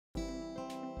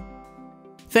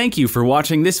Thank you for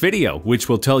watching this video, which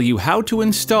will tell you how to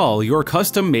install your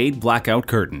custom-made blackout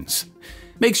curtains.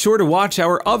 Make sure to watch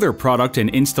our other product and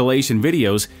installation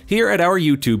videos here at our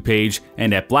YouTube page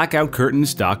and at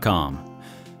BlackoutCurtains.com.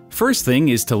 First thing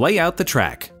is to lay out the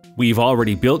track. We've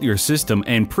already built your system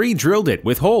and pre-drilled it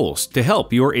with holes to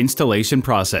help your installation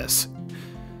process.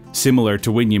 Similar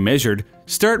to when you measured,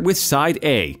 start with side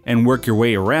A and work your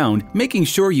way around, making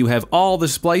sure you have all the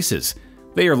splices.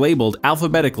 They are labeled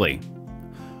alphabetically.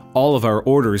 All of our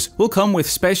orders will come with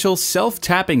special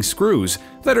self-tapping screws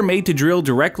that are made to drill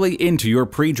directly into your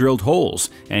pre-drilled holes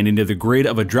and into the grid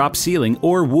of a drop ceiling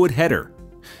or wood header.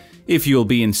 If you'll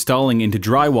be installing into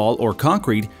drywall or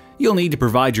concrete, you'll need to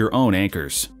provide your own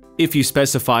anchors. If you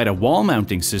specified a wall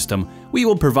mounting system, we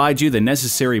will provide you the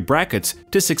necessary brackets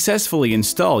to successfully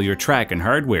install your track and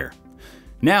hardware.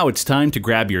 Now it's time to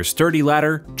grab your sturdy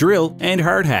ladder, drill, and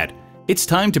hard hat. It's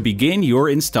time to begin your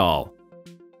install.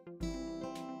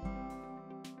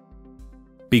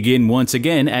 Begin once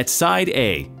again at side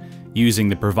A. Using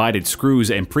the provided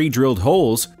screws and pre-drilled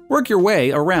holes, work your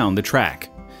way around the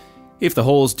track. If the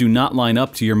holes do not line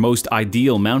up to your most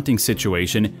ideal mounting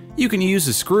situation, you can use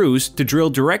the screws to drill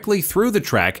directly through the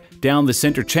track down the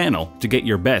center channel to get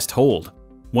your best hold.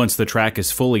 Once the track is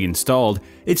fully installed,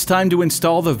 it's time to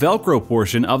install the Velcro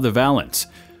portion of the valance.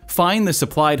 Find the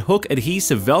supplied hook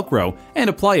adhesive Velcro and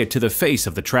apply it to the face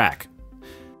of the track.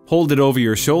 Hold it over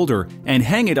your shoulder and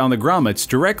hang it on the grommets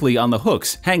directly on the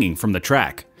hooks hanging from the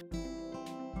track.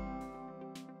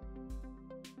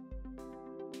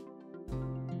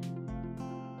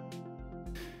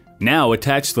 Now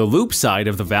attach the loop side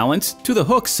of the valance to the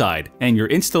hook side and your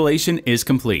installation is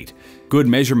complete. Good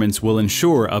measurements will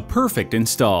ensure a perfect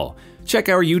install. Check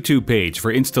our YouTube page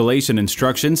for installation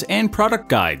instructions and product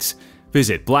guides.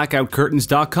 Visit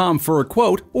BlackoutCurtains.com for a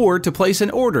quote or to place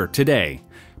an order today.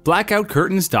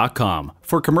 BlackoutCurtains.com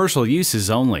for commercial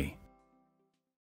uses only.